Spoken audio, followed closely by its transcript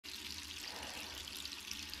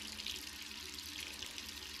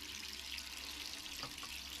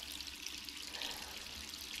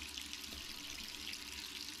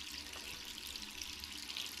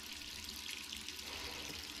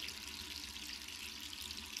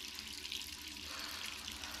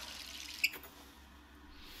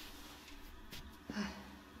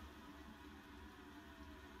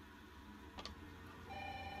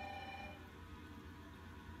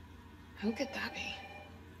Who could that be?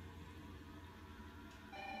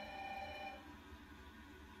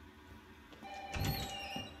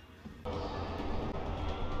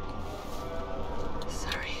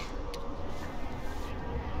 Sorry.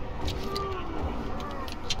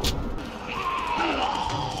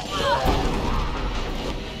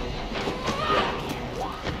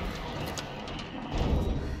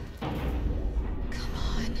 Come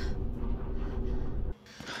on.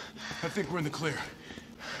 I think we're in the clear.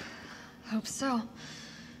 Hope so.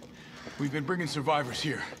 We've been bringing survivors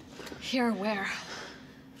here. Here where?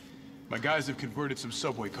 My guys have converted some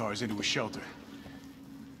subway cars into a shelter.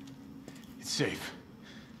 It's safe.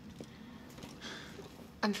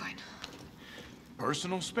 I'm fine.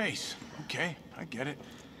 Personal space. Okay, I get it.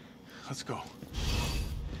 Let's go.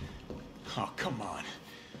 Oh, come on.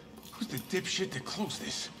 Who's the dipshit that closed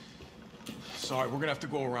this? Sorry, we're gonna have to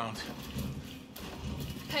go around.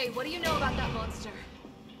 Hey, what do you know about that monster?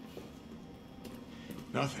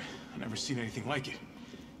 Nothing. I've never seen anything like it.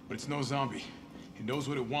 But it's no zombie. It knows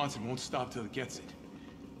what it wants and won't stop till it gets it.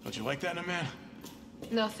 Don't you like that in a man?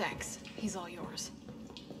 No thanks. He's all yours.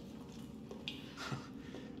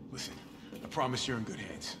 Listen, I promise you're in good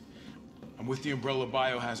hands. I'm with the Umbrella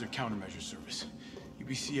Biohazard Countermeasure Service.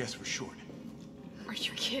 UBCS for short. Are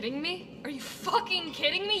you kidding me? Are you fucking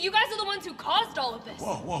kidding me? You guys are the ones who caused all of this!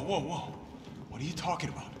 Whoa, whoa, whoa, whoa. What are you talking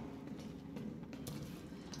about?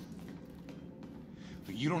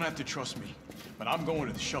 Look, you don't have to trust me, but I'm going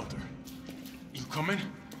to the shelter. You coming?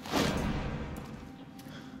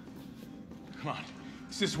 Come on,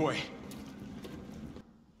 it's this way.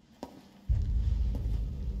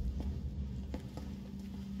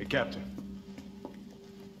 Hey, Captain.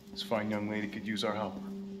 This fine young lady could use our help.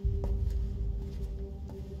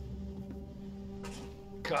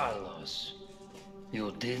 Carlos,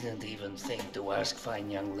 you didn't even think to ask fine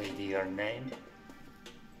young lady her name?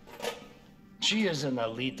 She is an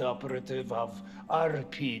elite operative of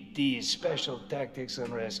RPD, Special Tactics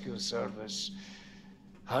and Rescue Service.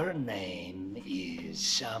 Her name is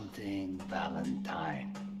something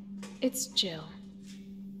Valentine. It's Jill.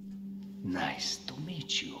 Nice to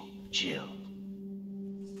meet you, Jill.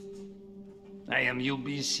 I am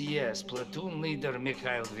UBCS Platoon Leader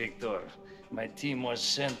Mikhail Victor. My team was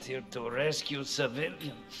sent here to rescue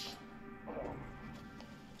civilians.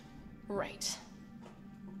 Right.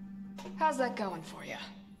 How's that going for you?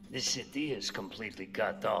 The city is completely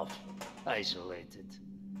cut off, isolated.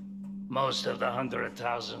 Most of the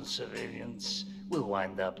 100,000 civilians will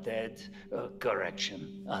wind up dead.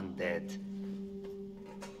 Correction, undead.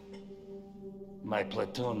 My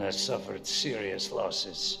platoon has suffered serious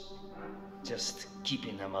losses. Just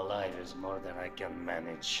keeping them alive is more than I can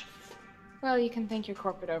manage. Well, you can thank your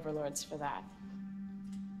corporate overlords for that.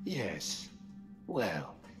 Yes.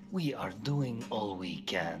 Well, we are doing all we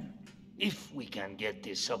can. If we can get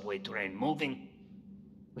this subway train moving,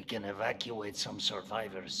 we can evacuate some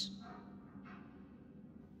survivors.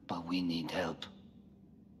 But we need help.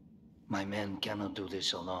 My men cannot do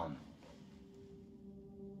this alone.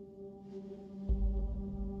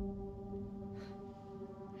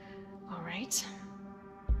 All right.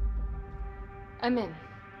 I'm in.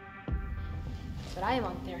 But I am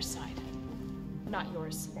on their side, not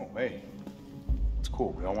yours. Oh, hey. It's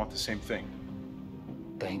cool. We all want the same thing.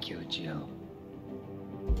 Thank you, Jill.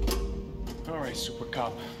 All right, Super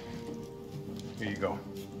Cop. Here you go.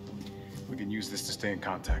 We can use this to stay in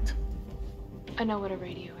contact. I know what a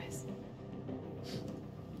radio is.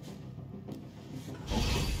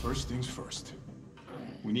 Okay, first things first.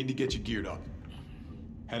 We need to get you geared up.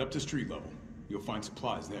 Head up to street level. You'll find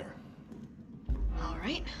supplies there. All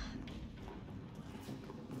right.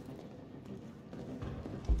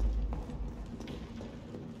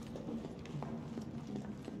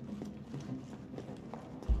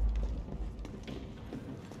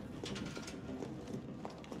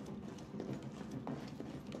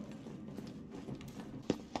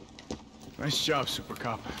 Nice job, Super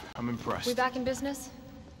Cop. I'm impressed. We back in business?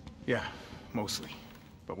 Yeah, mostly.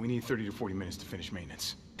 But we need 30 to 40 minutes to finish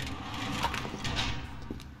maintenance.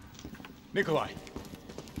 Nikolai,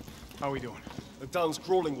 how are we doing? The town's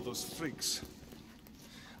crawling with those freaks.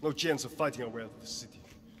 No chance of fighting our way out of the city.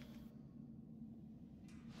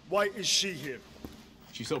 Why is she here?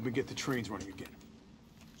 She's helping get the trains running again.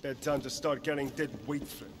 Bad time to start carrying dead weight,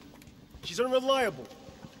 friend. She's unreliable.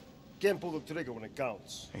 Can't pull the trigger when it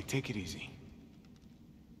counts. Hey, take it easy.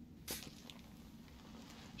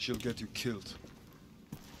 She'll get you killed.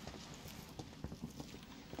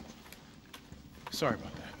 Sorry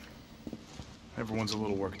about that. Everyone's a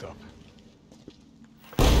little worked up.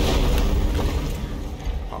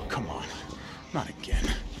 Oh, come on. Not again.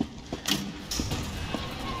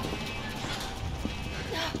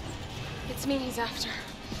 It's me he's after.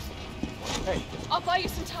 Hey. I'll buy you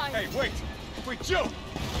some time. Hey, wait! Wait, Jill!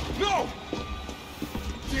 No!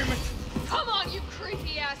 Damn it! Come on, you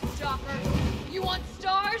creepy-ass stalker! You want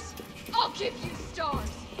stars? I'll give you stars!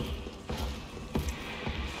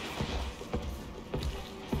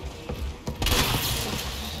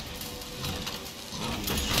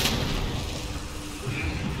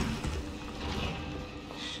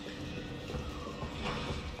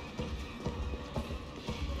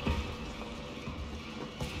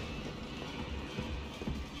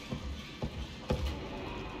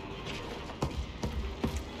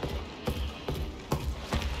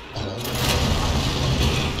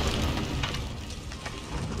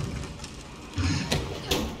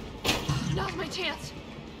 Now's my chance.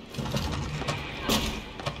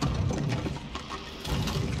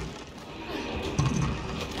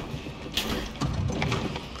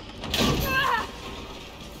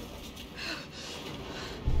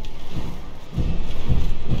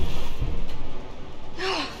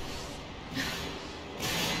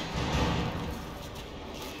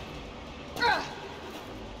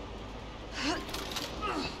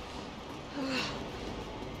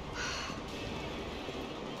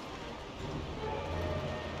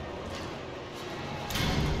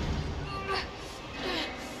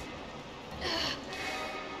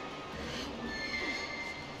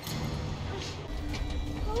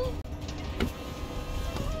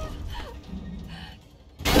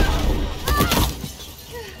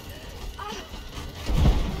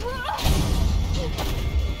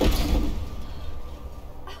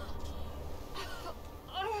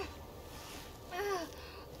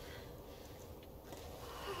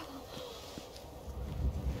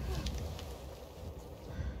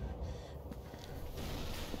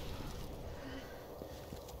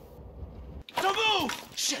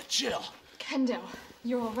 Shit, Jill! Kendo,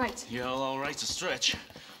 you're all right. Yeah, all right's a stretch.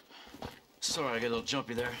 Sorry I got a little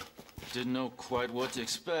jumpy there. Didn't know quite what to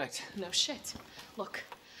expect. No shit. Look,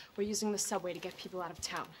 we're using the subway to get people out of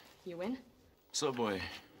town. You in? Subway.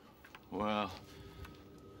 Well,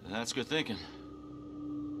 that's good thinking.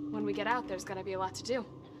 When we get out, there's gonna be a lot to do.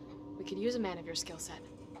 We could use a man of your skill set.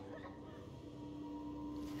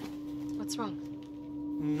 What's wrong?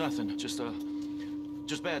 Nothing. Just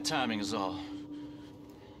bad timing is all.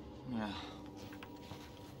 Yeah.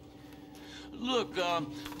 Look,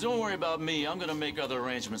 don't worry about me. I'm gonna make other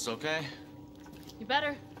arrangements, okay? You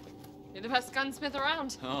better. You're the best gunsmith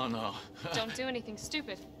around. Oh, no. Don't do anything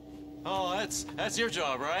stupid. Oh, that's your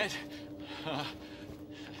job, right?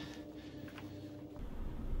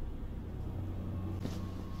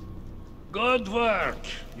 Good work.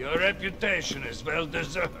 Your reputation is well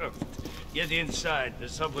deserved. Get inside. The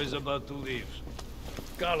subway's about to leave.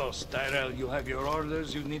 Carlos, Tyrell, you have your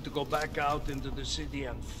orders. You need to go back out into the city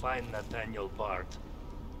and find Nathaniel Bart.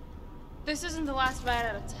 This isn't the last ride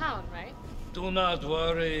out of town, right? Do not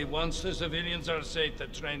worry. Once the civilians are safe, the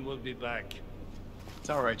train will be back.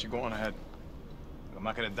 It's all right, you go on ahead. I'm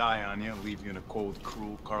not gonna die on you, leave you in a cold,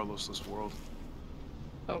 cruel, Carlosless world.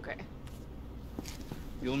 Okay.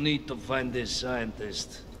 You'll need to find this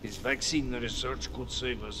scientist. His vaccine research could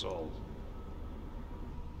save us all.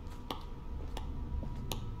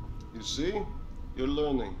 You see? You're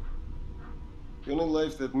learning. The only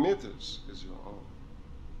life that matters is your own.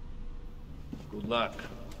 Good luck.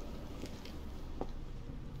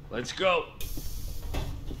 Let's go.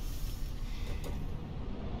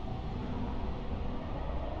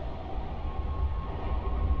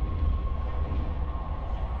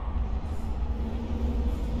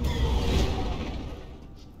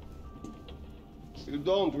 You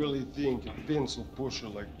don't really think a pencil pusher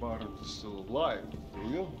like Bart is still alive, do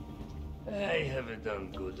you? I have it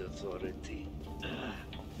on good authority.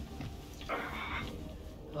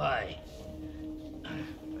 Why?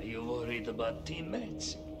 Are you worried about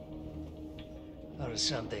teammates? Or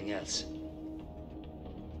something else?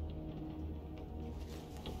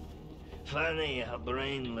 Funny how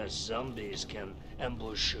brainless zombies can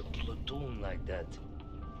ambush a platoon like that.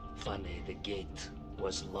 Funny the gate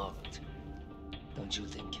was locked. Don't you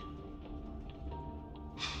think?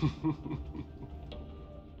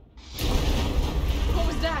 What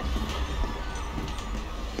was that?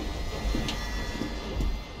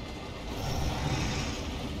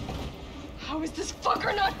 How is this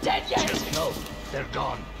fucker not dead yet? Just know they're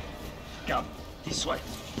gone. Come, this way.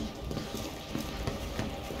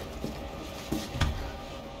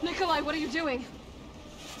 Nikolai, what are you doing?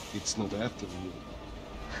 It's not after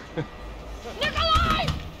you. Nikolai!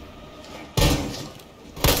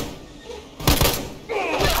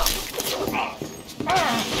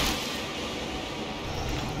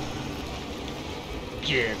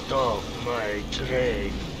 Get off my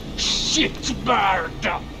train.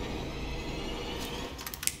 Shitbird!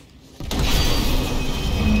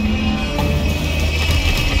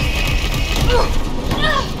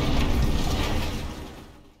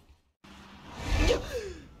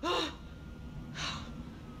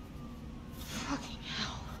 Fucking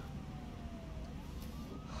hell.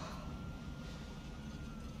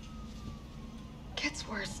 Gets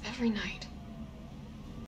worse every night.